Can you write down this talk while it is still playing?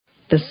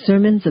The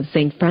Sermons of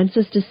St.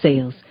 Francis de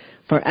Sales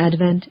for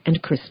Advent and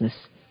Christmas.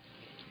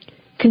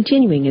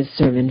 Continuing his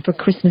sermon for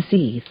Christmas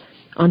Eve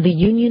on the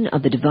union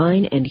of the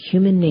divine and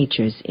human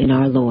natures in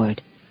our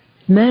Lord.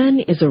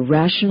 Man is a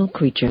rational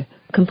creature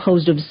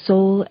composed of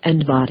soul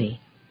and body.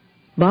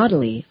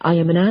 Bodily, I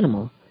am an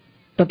animal,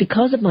 but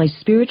because of my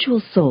spiritual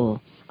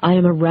soul, I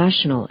am a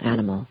rational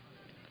animal.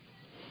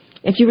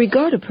 If you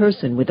regard a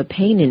person with a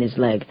pain in his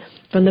leg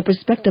from the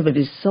perspective of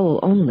his soul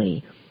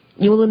only,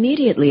 you will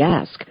immediately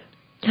ask,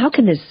 how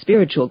can this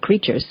spiritual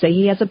creature say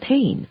he has a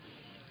pain?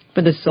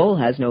 For the soul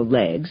has no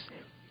legs,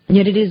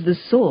 yet it is the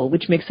soul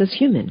which makes us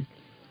human.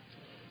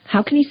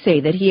 How can he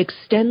say that he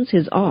extends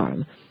his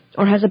arm,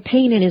 or has a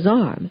pain in his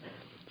arm,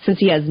 since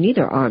he has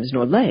neither arms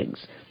nor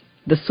legs,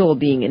 the soul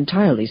being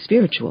entirely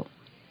spiritual?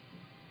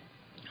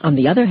 On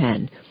the other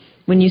hand,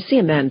 when you see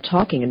a man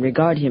talking and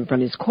regard him from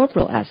his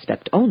corporal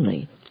aspect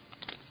only,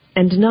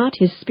 and not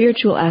his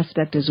spiritual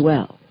aspect as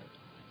well,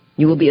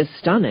 you will be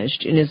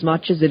astonished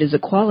inasmuch as it is a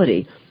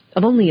quality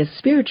of only a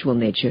spiritual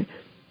nature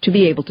to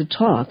be able to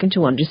talk and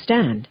to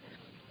understand.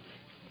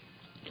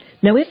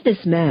 Now if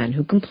this man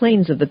who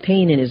complains of the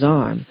pain in his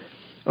arm,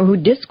 or who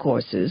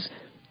discourses,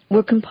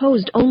 were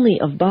composed only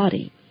of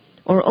body,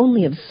 or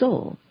only of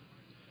soul,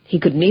 he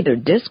could neither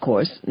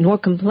discourse nor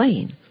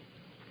complain.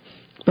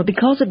 But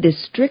because of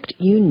this strict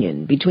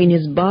union between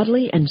his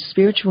bodily and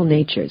spiritual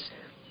natures,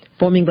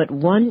 forming but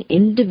one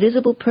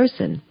indivisible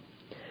person,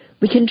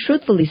 we can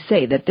truthfully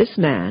say that this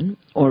man,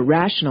 or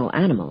rational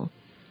animal,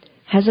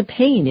 has a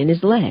pain in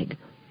his leg,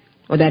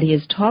 or that he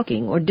is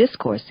talking or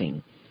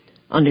discoursing,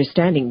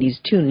 understanding these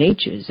two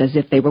natures as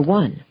if they were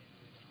one.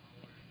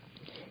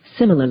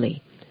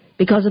 Similarly,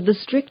 because of the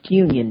strict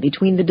union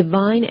between the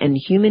divine and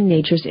human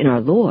natures in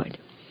our Lord,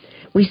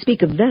 we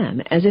speak of them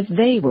as if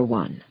they were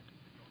one.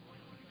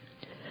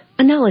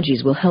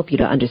 Analogies will help you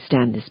to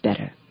understand this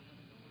better.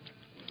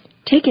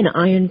 Take an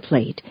iron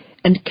plate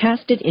and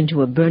cast it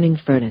into a burning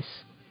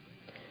furnace.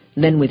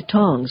 Then with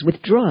tongs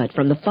withdraw it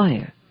from the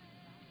fire.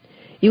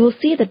 You will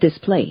see that this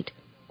plate,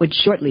 which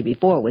shortly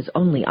before was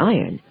only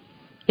iron,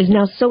 is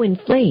now so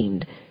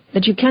inflamed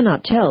that you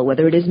cannot tell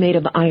whether it is made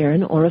of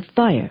iron or of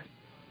fire.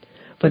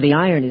 For the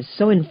iron is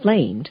so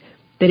inflamed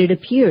that it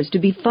appears to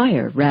be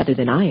fire rather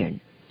than iron,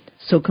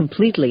 so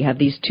completely have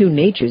these two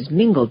natures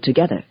mingled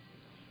together.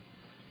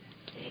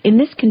 In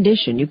this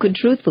condition you could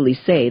truthfully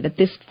say that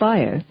this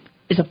fire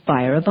is a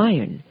fire of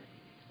iron,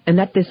 and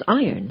that this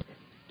iron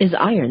is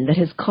iron that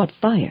has caught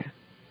fire.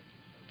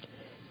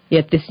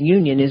 Yet this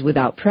union is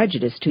without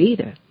prejudice to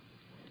either,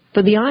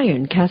 for the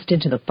iron cast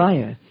into the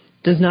fire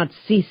does not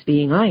cease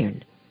being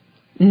iron,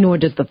 nor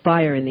does the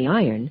fire in the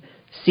iron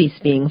cease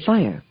being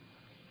fire.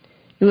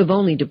 You have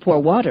only to pour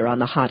water on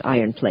the hot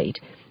iron plate,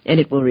 and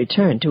it will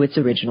return to its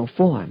original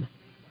form.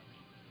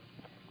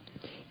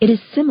 It is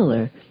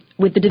similar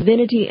with the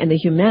divinity and the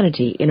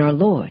humanity in our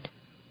Lord.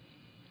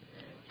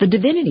 The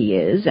divinity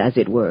is, as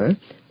it were,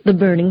 the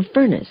burning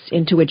furnace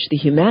into which the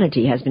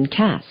humanity has been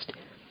cast,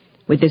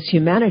 with this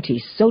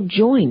humanity so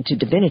joined to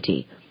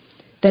divinity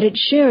that it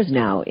shares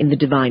now in the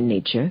divine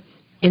nature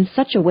in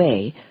such a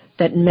way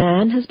that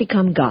man has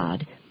become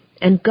God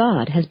and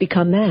God has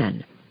become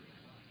man,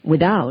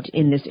 without,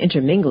 in this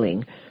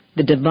intermingling,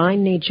 the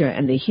divine nature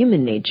and the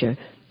human nature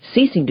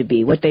ceasing to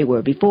be what they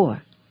were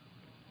before.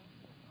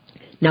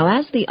 Now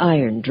as the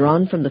iron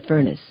drawn from the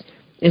furnace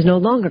is no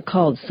longer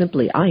called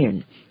simply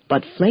iron,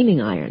 but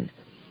flaming iron,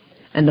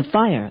 and the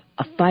fire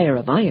a fire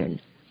of iron,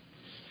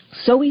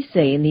 so we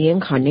say in the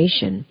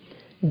Incarnation,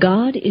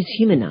 God is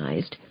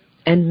humanized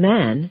and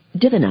man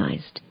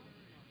divinized.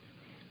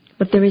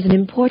 But there is an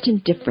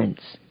important difference.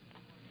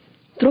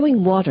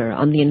 Throwing water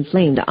on the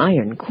inflamed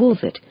iron cools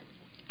it,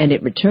 and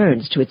it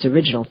returns to its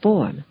original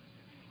form.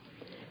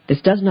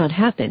 This does not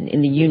happen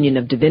in the union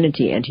of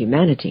divinity and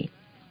humanity.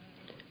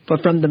 For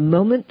from the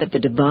moment that the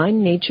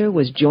divine nature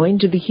was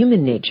joined to the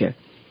human nature,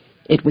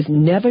 it was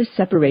never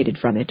separated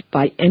from it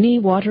by any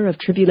water of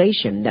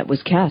tribulation that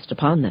was cast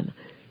upon them.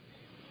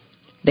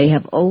 They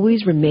have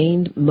always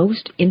remained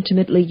most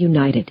intimately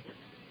united,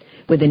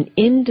 with an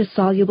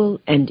indissoluble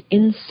and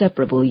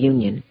inseparable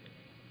union.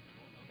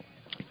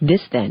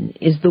 This, then,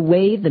 is the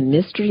way the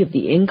mystery of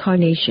the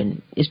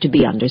Incarnation is to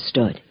be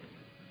understood.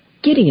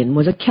 Gideon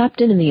was a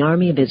captain in the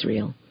army of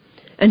Israel,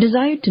 and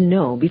desired to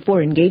know,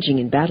 before engaging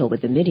in battle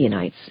with the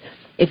Midianites,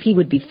 if he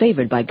would be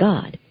favored by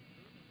God.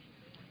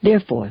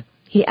 Therefore,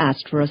 he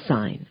asked for a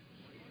sign.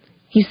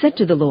 He said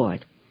to the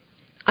Lord,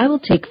 I will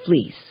take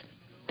fleece,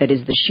 that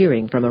is the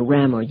shearing from a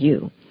ram or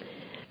ewe,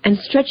 and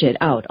stretch it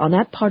out on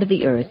that part of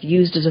the earth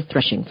used as a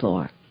threshing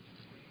floor.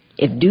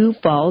 If dew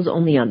falls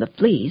only on the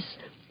fleece,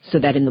 so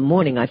that in the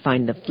morning I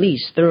find the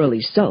fleece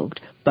thoroughly soaked,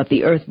 but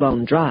the earth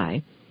bone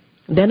dry,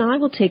 then I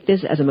will take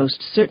this as a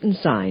most certain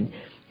sign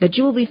that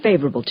you will be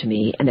favorable to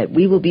me, and that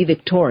we will be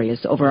victorious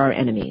over our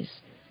enemies.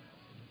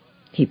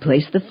 He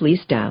placed the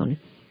fleece down,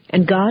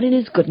 and God in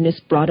his goodness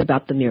brought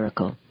about the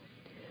miracle.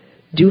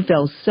 Dew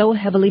fell so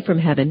heavily from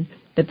heaven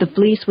that the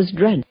fleece was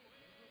drenched,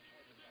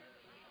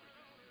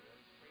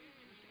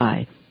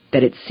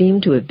 that it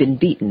seemed to have been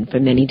beaten for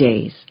many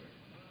days.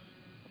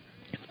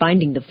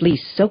 Finding the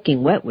fleece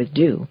soaking wet with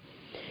dew,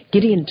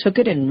 Gideon took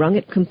it and wrung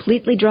it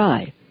completely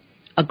dry.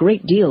 A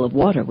great deal of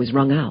water was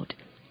wrung out.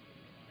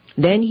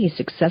 Then he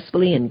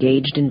successfully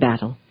engaged in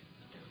battle.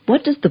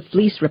 What does the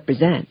fleece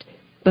represent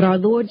but our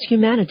Lord's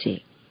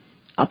humanity,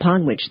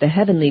 upon which the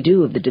heavenly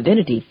dew of the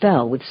divinity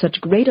fell with such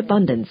great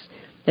abundance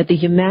that the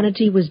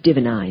humanity was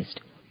divinized?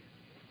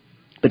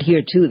 But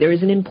here, too, there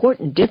is an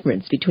important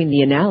difference between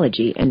the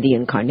analogy and the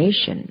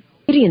incarnation.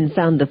 Gideon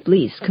found the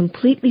fleece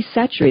completely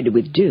saturated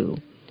with dew,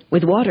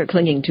 with water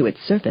clinging to its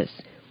surface,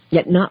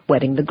 yet not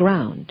wetting the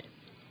ground.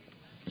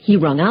 He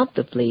wrung out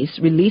the fleece,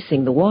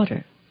 releasing the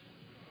water.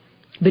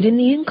 But in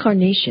the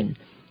incarnation,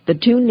 the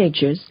two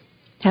natures,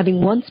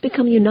 having once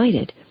become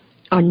united,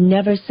 are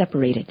never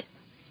separated.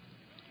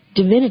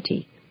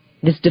 Divinity,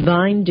 this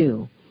divine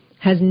dew,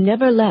 has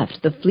never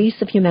left the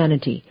fleece of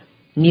humanity,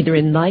 neither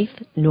in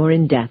life nor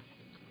in death.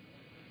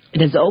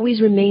 It has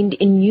always remained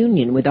in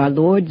union with our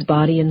Lord's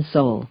body and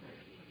soul.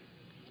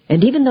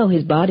 And even though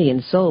his body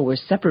and soul were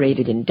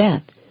separated in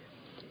death,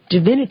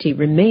 divinity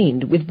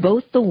remained with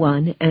both the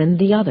one and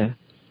the other,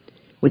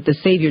 with the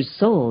Savior's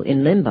soul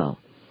in limbo,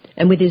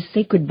 and with his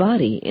sacred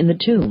body in the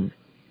tomb.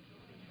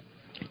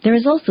 There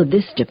is also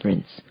this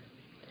difference.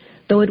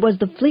 Though it was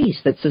the fleece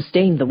that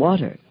sustained the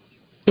water,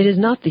 it is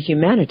not the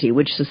humanity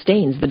which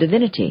sustains the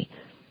divinity,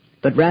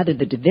 but rather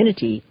the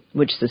divinity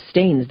which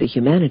sustains the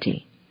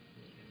humanity.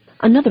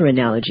 Another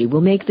analogy will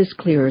make this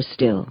clearer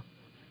still.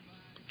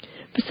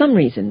 For some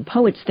reason,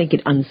 poets think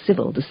it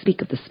uncivil to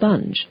speak of the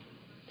sponge.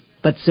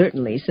 But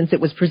certainly, since it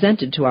was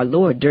presented to our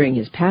Lord during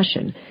his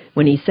passion,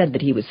 when he said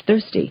that he was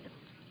thirsty,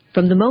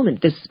 from the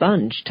moment this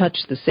sponge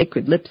touched the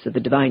sacred lips of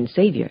the divine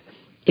Savior,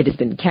 it has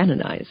been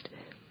canonized.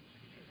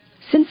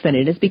 Since then,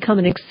 it has become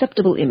an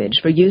acceptable image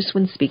for use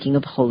when speaking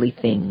of holy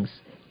things.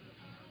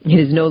 It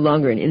is no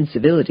longer an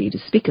incivility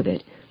to speak of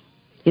it.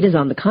 It is,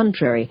 on the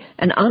contrary,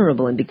 an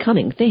honorable and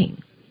becoming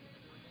thing.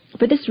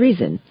 For this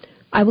reason,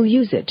 I will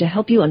use it to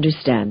help you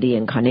understand the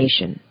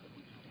incarnation.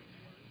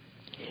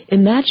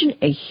 Imagine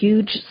a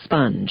huge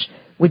sponge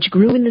which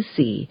grew in the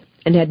sea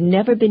and had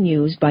never been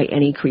used by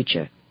any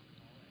creature.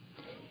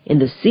 In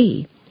the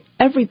sea,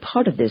 every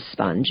part of this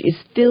sponge is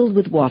filled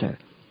with water,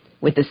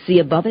 with the sea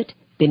above it,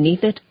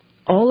 beneath it,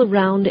 all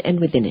around and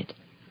within it,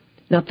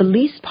 not the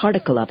least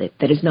particle of it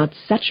that is not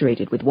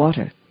saturated with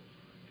water.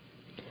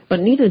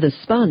 But neither the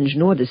sponge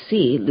nor the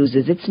sea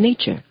loses its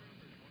nature.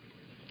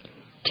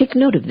 Take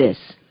note of this.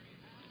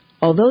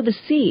 Although the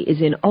sea is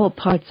in all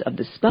parts of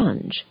the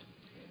sponge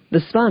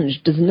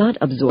does not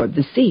absorb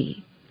the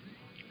sea,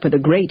 for the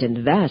great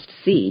and vast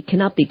sea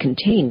cannot be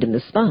contained in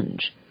the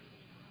sponge.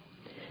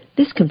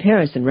 This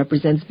comparison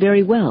represents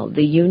very well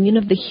the union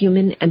of the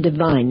human and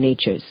divine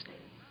natures.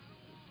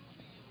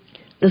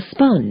 The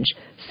sponge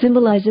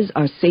symbolizes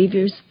our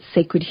Savior's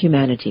sacred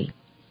humanity,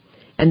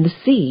 and the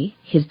sea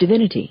his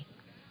divinity.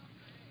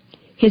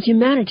 His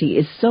humanity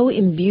is so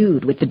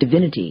imbued with the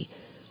divinity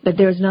that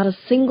there is not a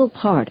single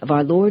part of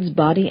our Lord's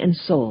body and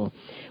soul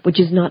which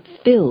is not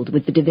filled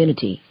with the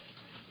divinity,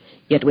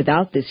 yet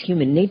without this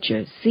human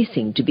nature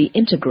ceasing to be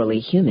integrally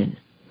human.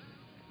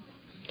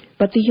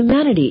 But the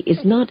humanity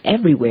is not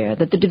everywhere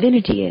that the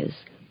divinity is,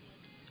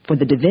 for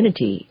the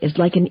divinity is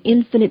like an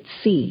infinite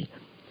sea,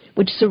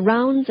 which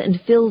surrounds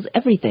and fills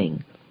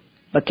everything,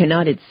 but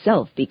cannot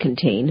itself be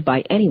contained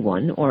by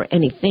anyone or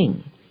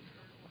anything.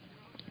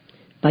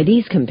 By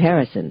these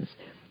comparisons,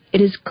 it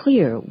is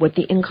clear what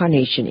the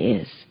incarnation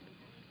is.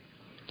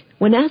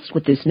 When asked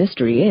what this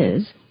mystery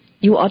is,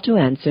 you ought to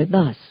answer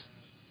thus.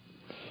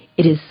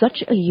 It is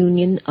such a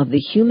union of the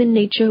human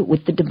nature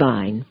with the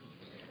divine,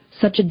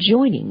 such a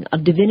joining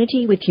of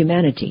divinity with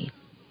humanity,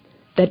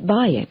 that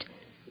by it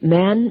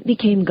man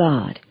became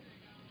God,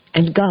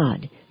 and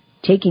God,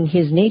 taking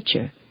his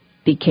nature,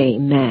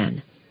 became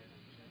man.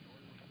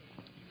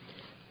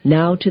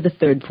 Now to the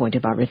third point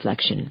of our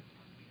reflection.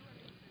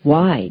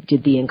 Why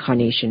did the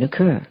incarnation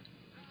occur?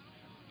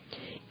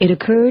 It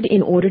occurred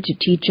in order to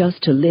teach us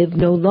to live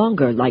no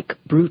longer like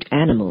brute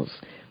animals,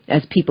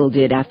 as people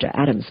did after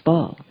Adam's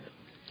fall,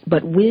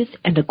 but with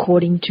and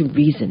according to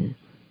reason.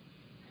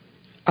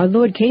 Our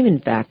Lord came, in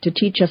fact, to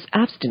teach us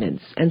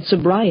abstinence and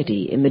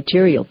sobriety in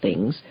material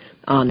things,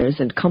 honors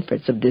and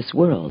comforts of this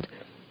world,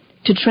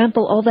 to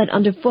trample all that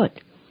underfoot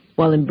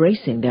while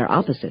embracing their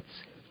opposites.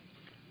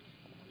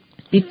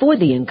 Before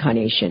the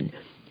incarnation,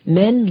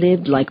 men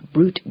lived like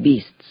brute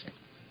beasts,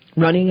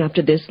 running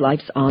after this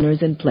life's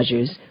honors and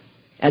pleasures,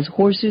 as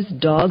horses,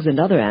 dogs, and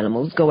other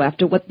animals go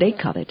after what they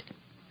covet.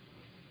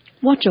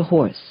 Watch a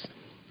horse.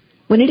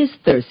 When it is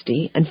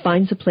thirsty and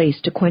finds a place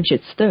to quench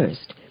its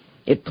thirst,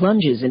 it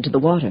plunges into the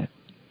water.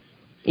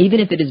 Even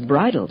if it is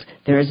bridled,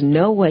 there is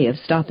no way of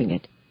stopping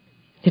it.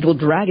 It will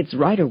drag its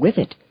rider with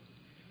it.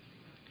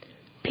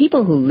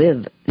 People who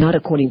live not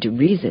according to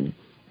reason,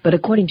 but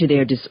according to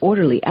their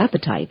disorderly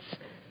appetites,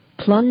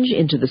 plunge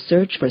into the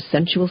search for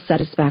sensual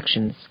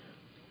satisfactions.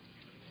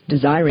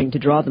 Desiring to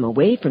draw them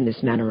away from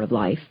this manner of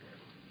life,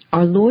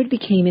 our Lord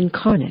became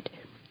incarnate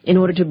in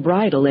order to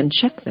bridle and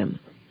check them,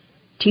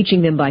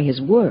 teaching them by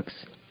his works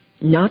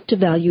not to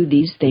value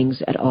these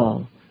things at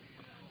all.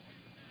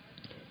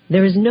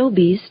 There is no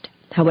beast,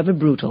 however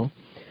brutal,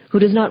 who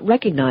does not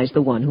recognize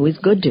the one who is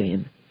good to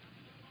him.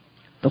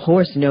 The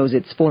horse knows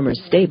its former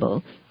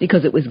stable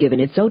because it was given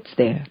its oats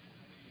there.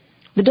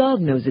 The dog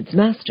knows its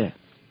master.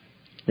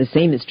 The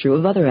same is true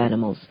of other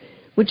animals,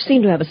 which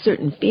seem to have a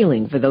certain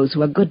feeling for those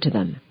who are good to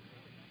them.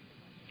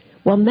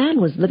 While man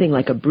was living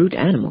like a brute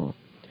animal,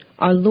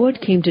 our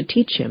Lord came to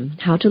teach him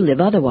how to live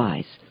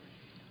otherwise.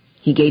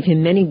 He gave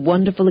him many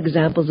wonderful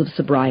examples of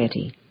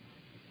sobriety.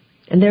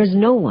 And there is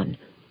no one,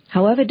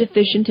 however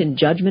deficient in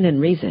judgment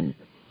and reason,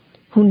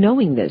 who,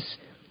 knowing this,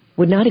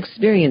 would not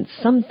experience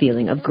some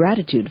feeling of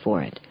gratitude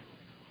for it.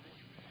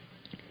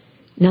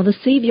 Now the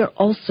Savior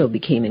also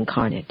became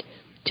incarnate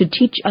to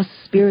teach us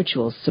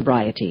spiritual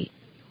sobriety,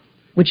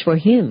 which for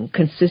him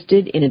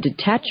consisted in a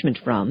detachment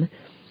from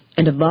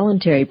and a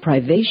voluntary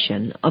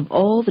privation of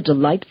all the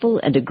delightful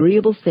and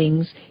agreeable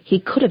things he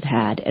could have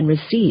had and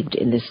received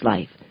in this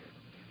life.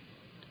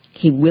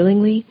 He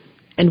willingly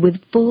and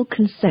with full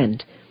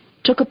consent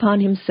took upon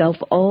himself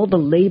all the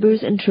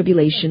labors and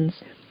tribulations,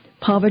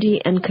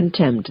 poverty and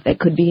contempt that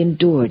could be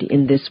endured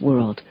in this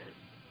world.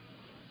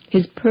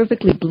 His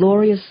perfectly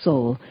glorious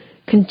soul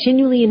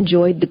continually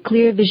enjoyed the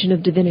clear vision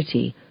of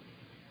divinity,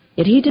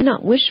 yet he did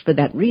not wish for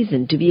that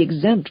reason to be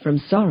exempt from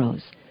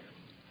sorrows.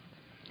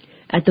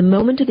 At the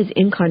moment of his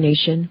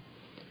incarnation,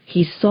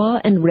 he saw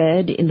and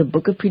read in the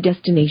book of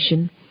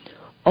predestination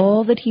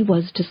all that he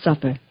was to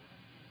suffer.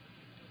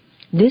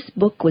 This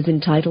book was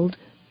entitled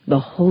The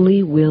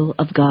Holy Will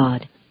of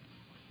God.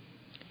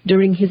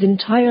 During his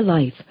entire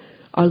life,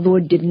 our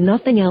Lord did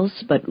nothing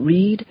else but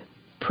read,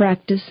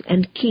 practice,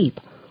 and keep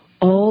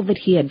all that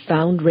he had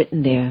found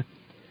written there,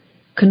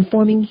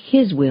 conforming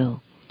his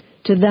will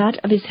to that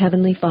of his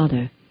heavenly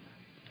Father,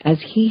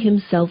 as he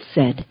himself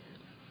said,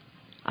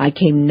 I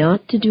came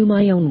not to do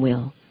my own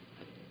will,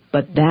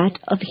 but that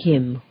of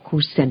him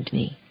who sent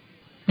me.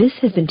 This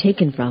has been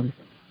taken from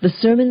The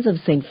Sermons of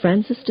St.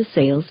 Francis de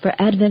Sales for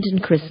Advent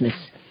and Christmas,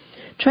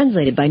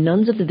 translated by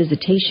Nuns of the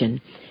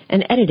Visitation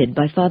and edited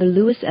by Father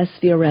Louis S.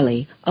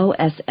 Fiorelli,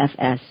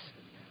 OSFS.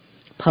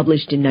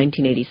 Published in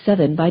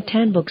 1987 by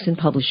Tan Books and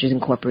Publishers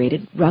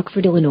Incorporated,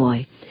 Rockford,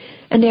 Illinois,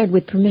 and aired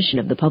with permission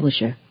of the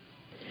publisher.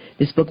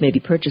 This book may be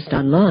purchased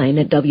online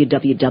at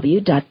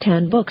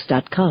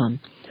www.tanbooks.com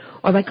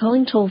or by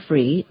calling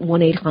toll-free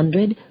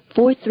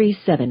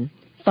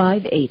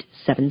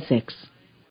 1-800-437-5876.